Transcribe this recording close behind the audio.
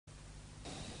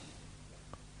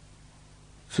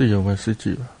စိတ်ရောပဲစစ်ကြ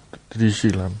ည့်ပါတတိရှိ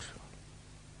လားမရှိ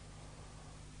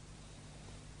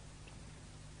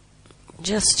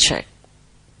Just check.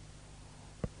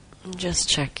 Just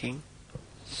checking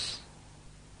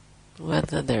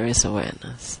whether there is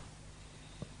awareness.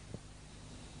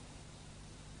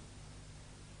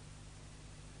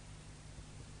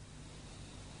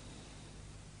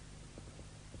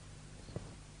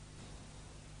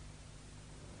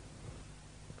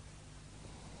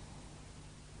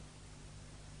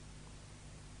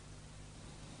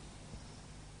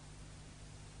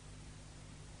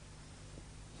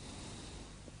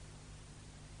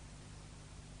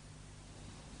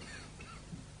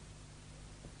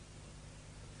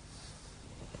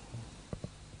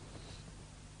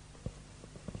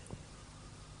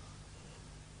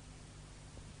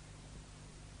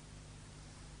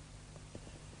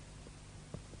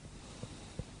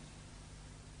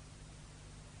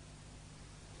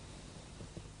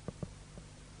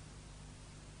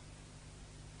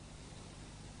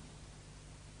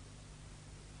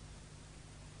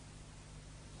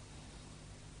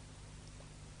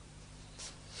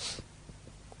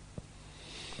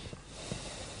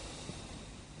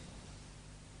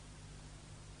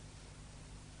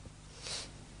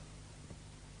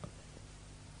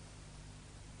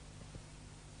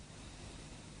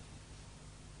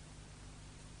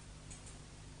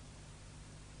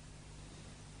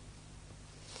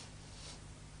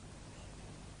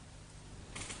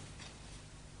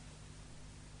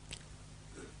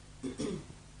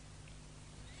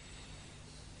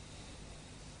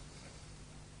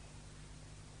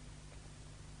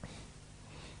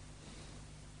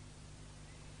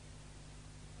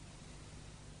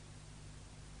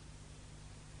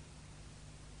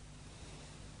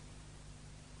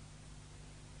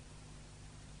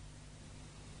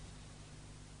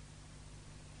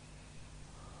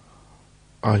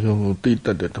 Ayong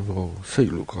tita de tabo sei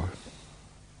lu ko.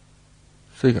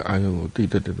 Sei ka ayong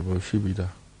tita de tabo shibida.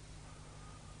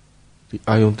 Di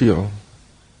ayong tio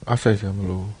asai sa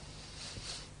malo.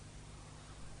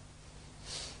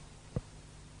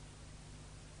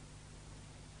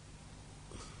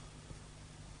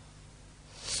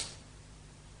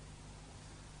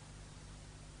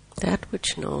 That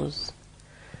which knows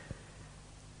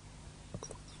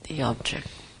the object.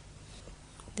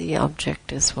 The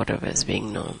object is whatever is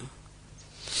being known.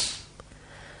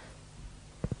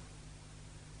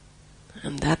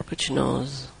 And that which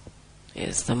knows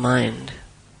is the mind.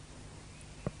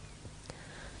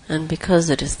 And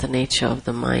because it is the nature of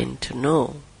the mind to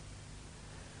know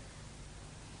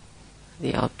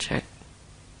the object,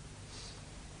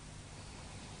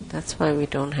 that's why we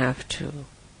don't have to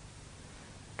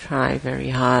try very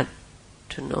hard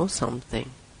to know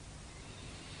something.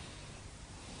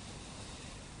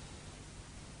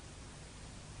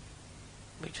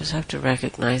 We just have to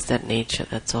recognize that nature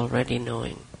that's already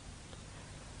knowing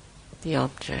the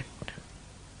object.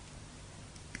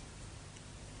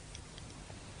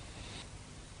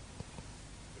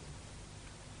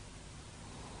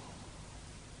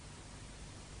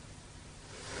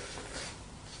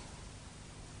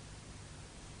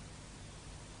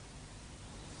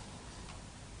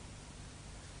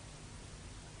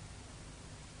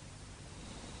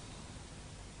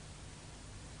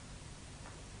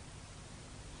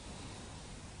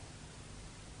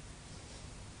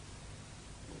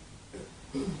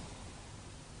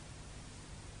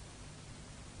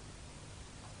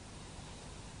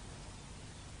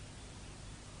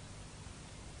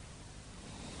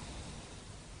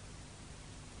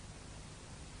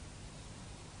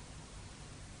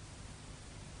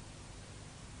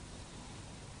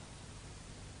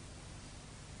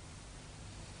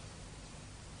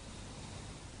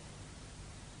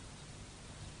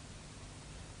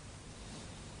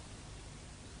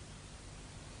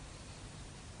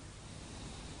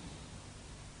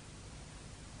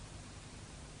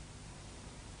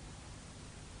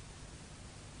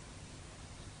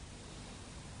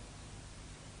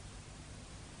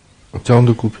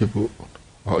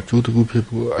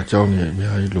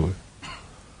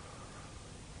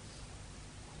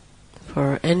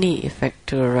 For any effect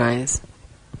to arise,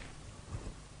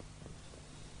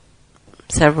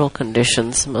 several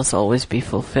conditions must always be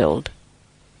fulfilled.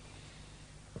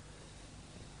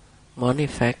 One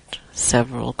effect,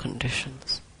 several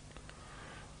conditions,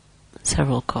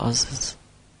 several causes.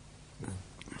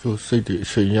 So say the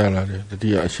Shayala, the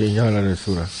Dia Shayala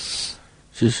Sura.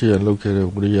 Shishi and look at the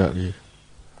Uriya.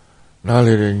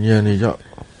 Nali and Yani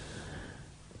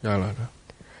Yala.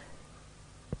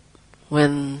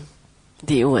 When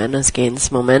the awareness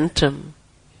gains momentum,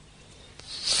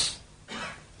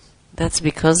 That's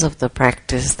because of the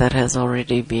practice that has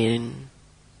already been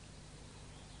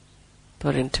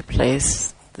put into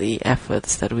place, the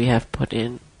efforts that we have put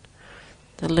in,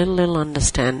 the little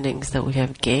understandings that we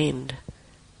have gained,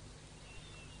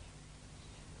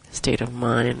 state of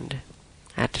mind,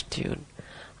 attitude.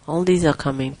 All these are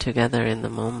coming together in the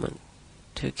moment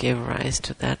to give rise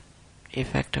to that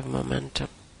effective momentum.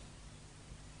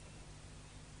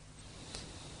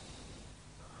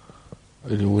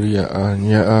 အဲ့ဒီဝိရိယအား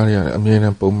ဉာဏ်အားရတယ်အမြဲတ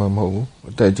မ်းပုံမှန်မဟုတ်ဘူး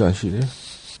အတက်အကျရှိတယ်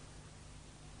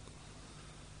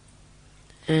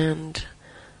And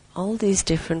all these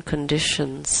different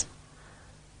conditions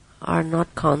are not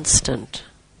constant.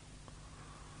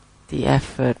 The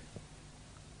effort,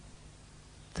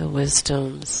 the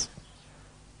wisdoms,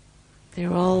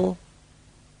 they're all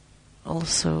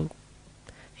also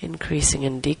increasing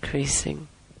and decreasing,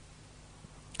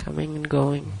 coming and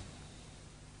going.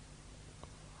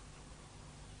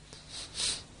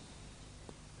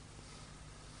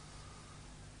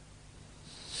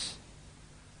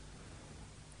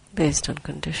 Based on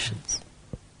conditions.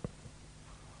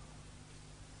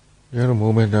 ရတော့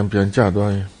momentum ပြန်ကျ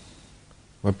သွားရင်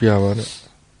မပြပါနဲ့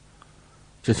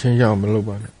ချက်ချင်းရအောင်မလုပ်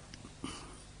ပါနဲ့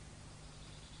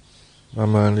မ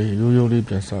မှန်လေးရိုးရိုးလေး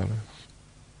ပြန်စားလိုက်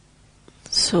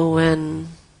So when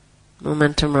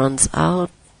momentum runs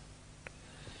out,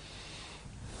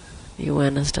 the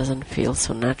awareness doesn't feel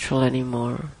so natural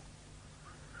anymore.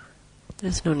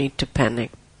 There's no need to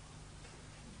panic.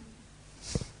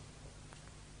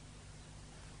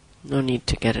 No need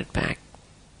to get it back.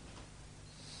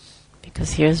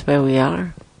 Because here's where we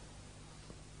are.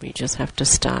 We just have to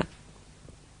start.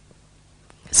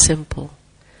 Simple.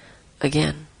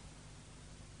 Again.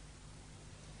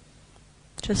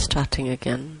 Just starting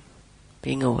again.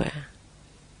 Being aware.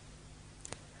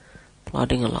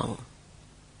 Plodding along.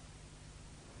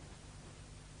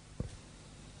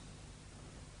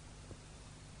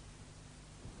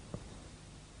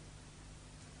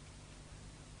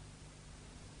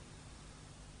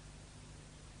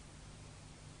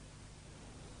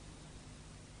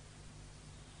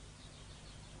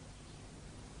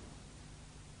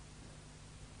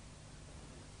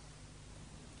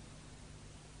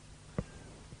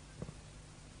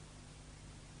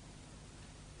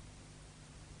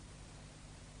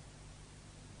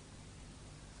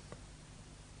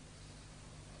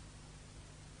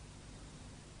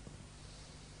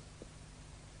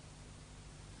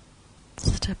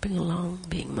 Stepping along,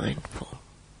 being mindful.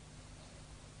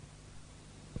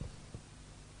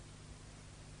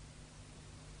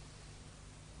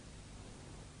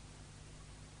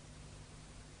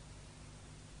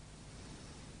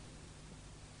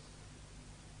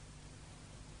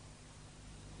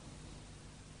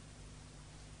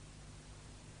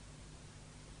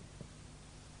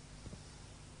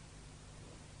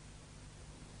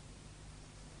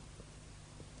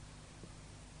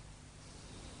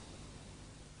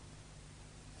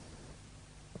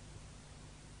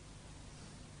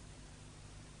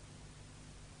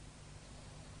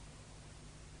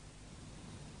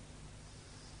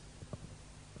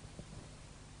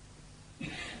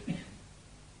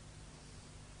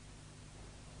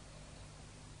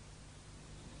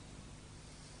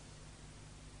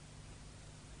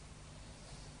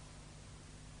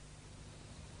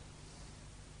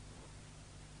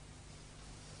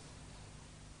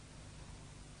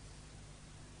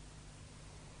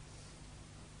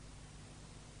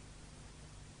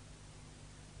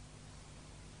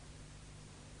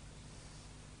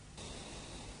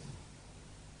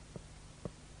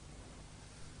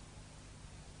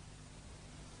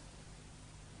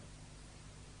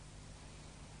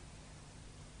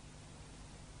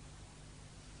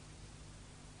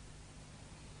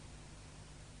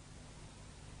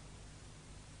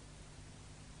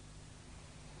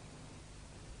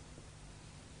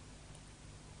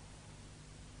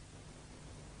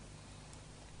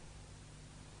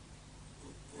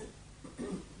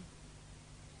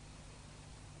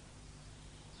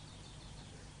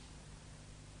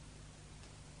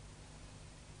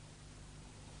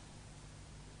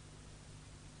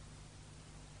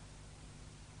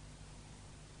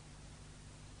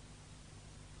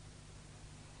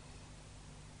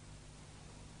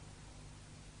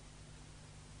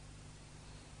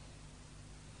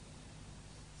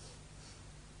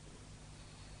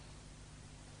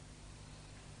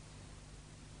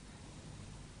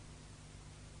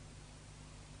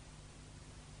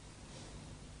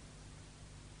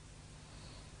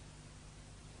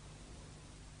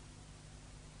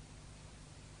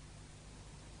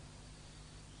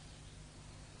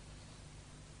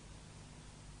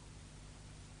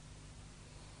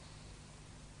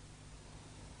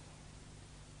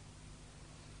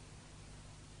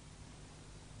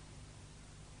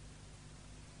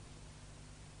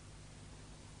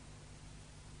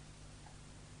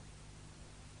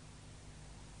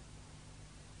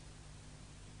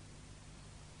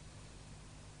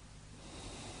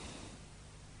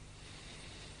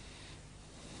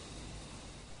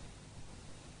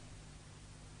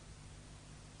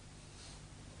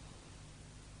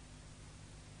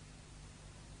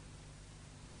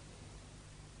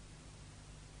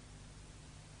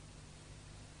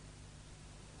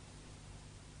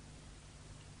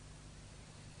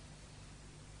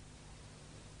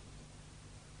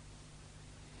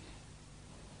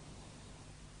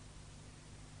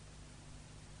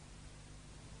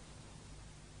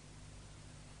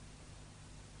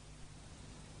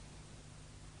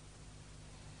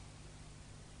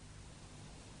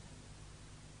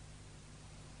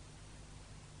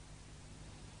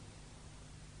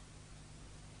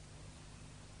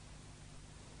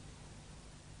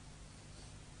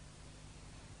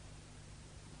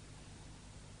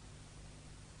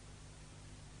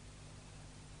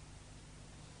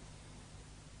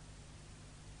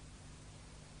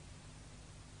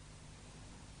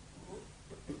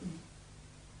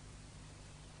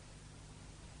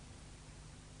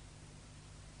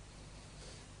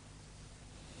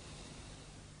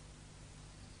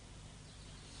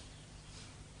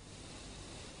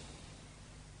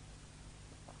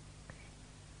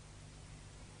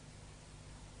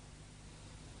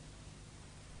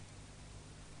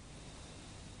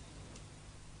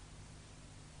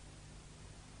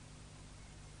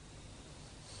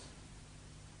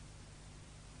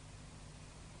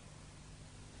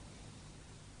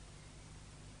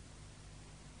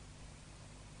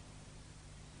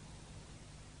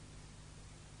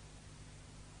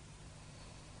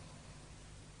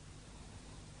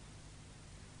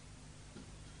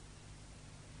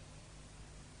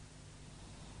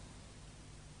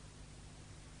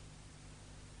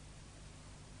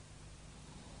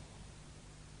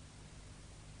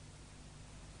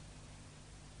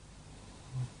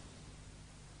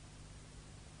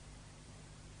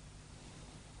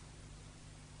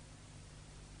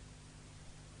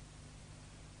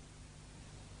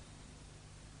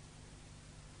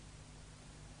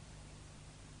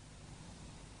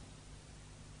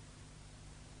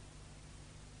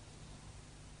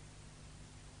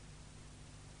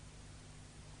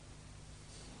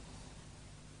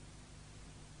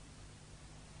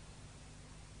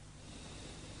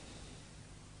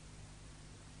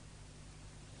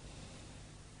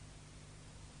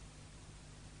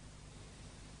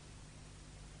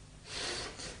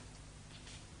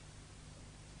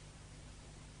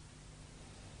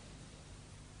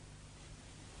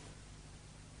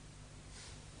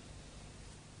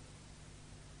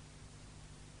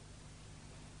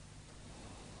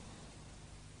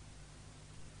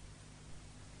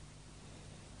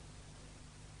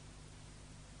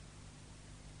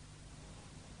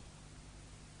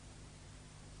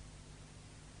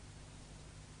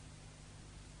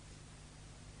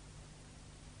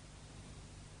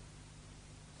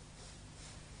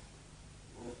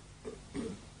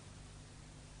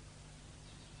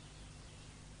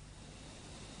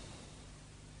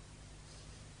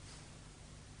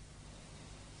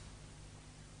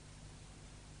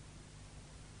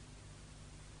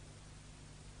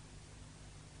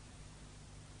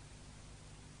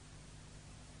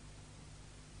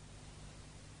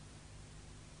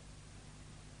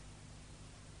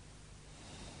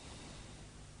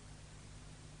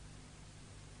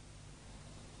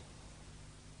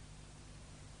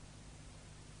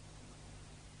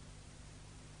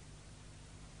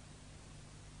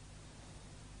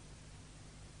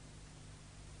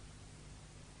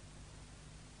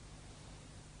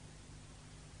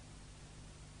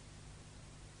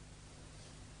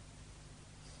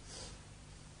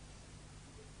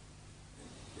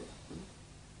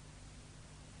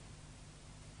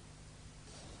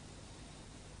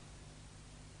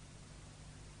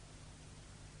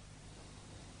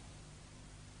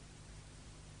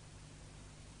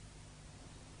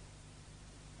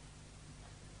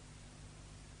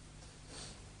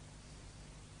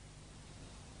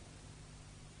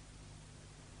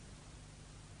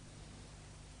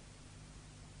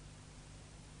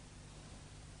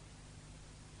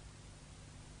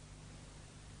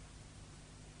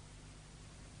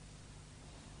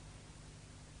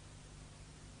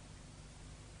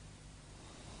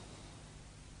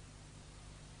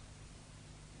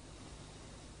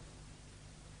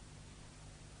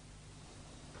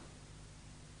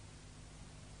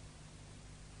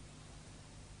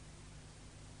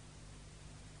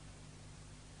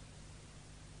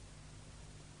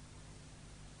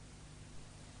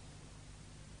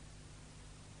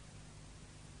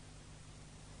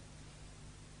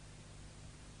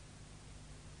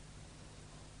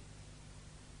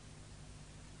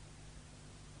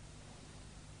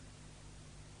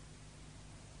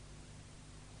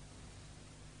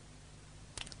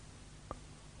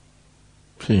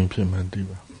 ဖြစ်ရင်ဖြစ်မှန်သိ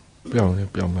ပါပြောင်းရင်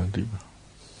ပြောင်းမှန်သိပါ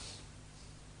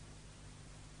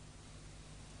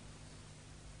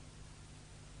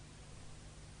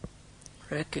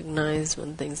Recognize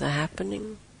when things are happening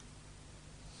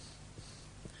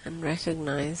and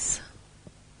recognize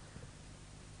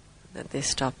that they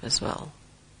stop as well.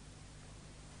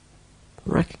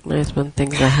 Recognize when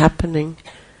things are happening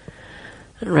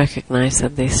and recognize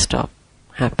that they stop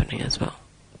happening as well.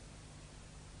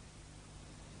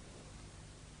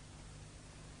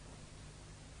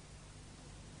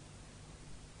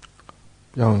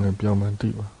 If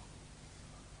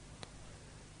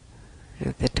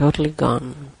they're totally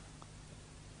gone,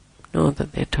 know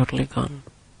that they're totally gone.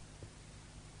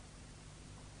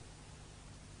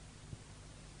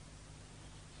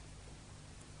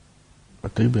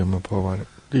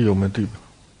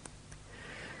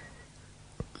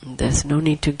 There's no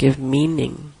need to give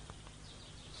meaning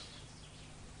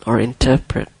or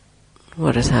interpret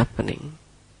what is happening.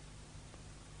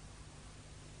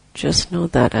 Just know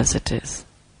that as it is.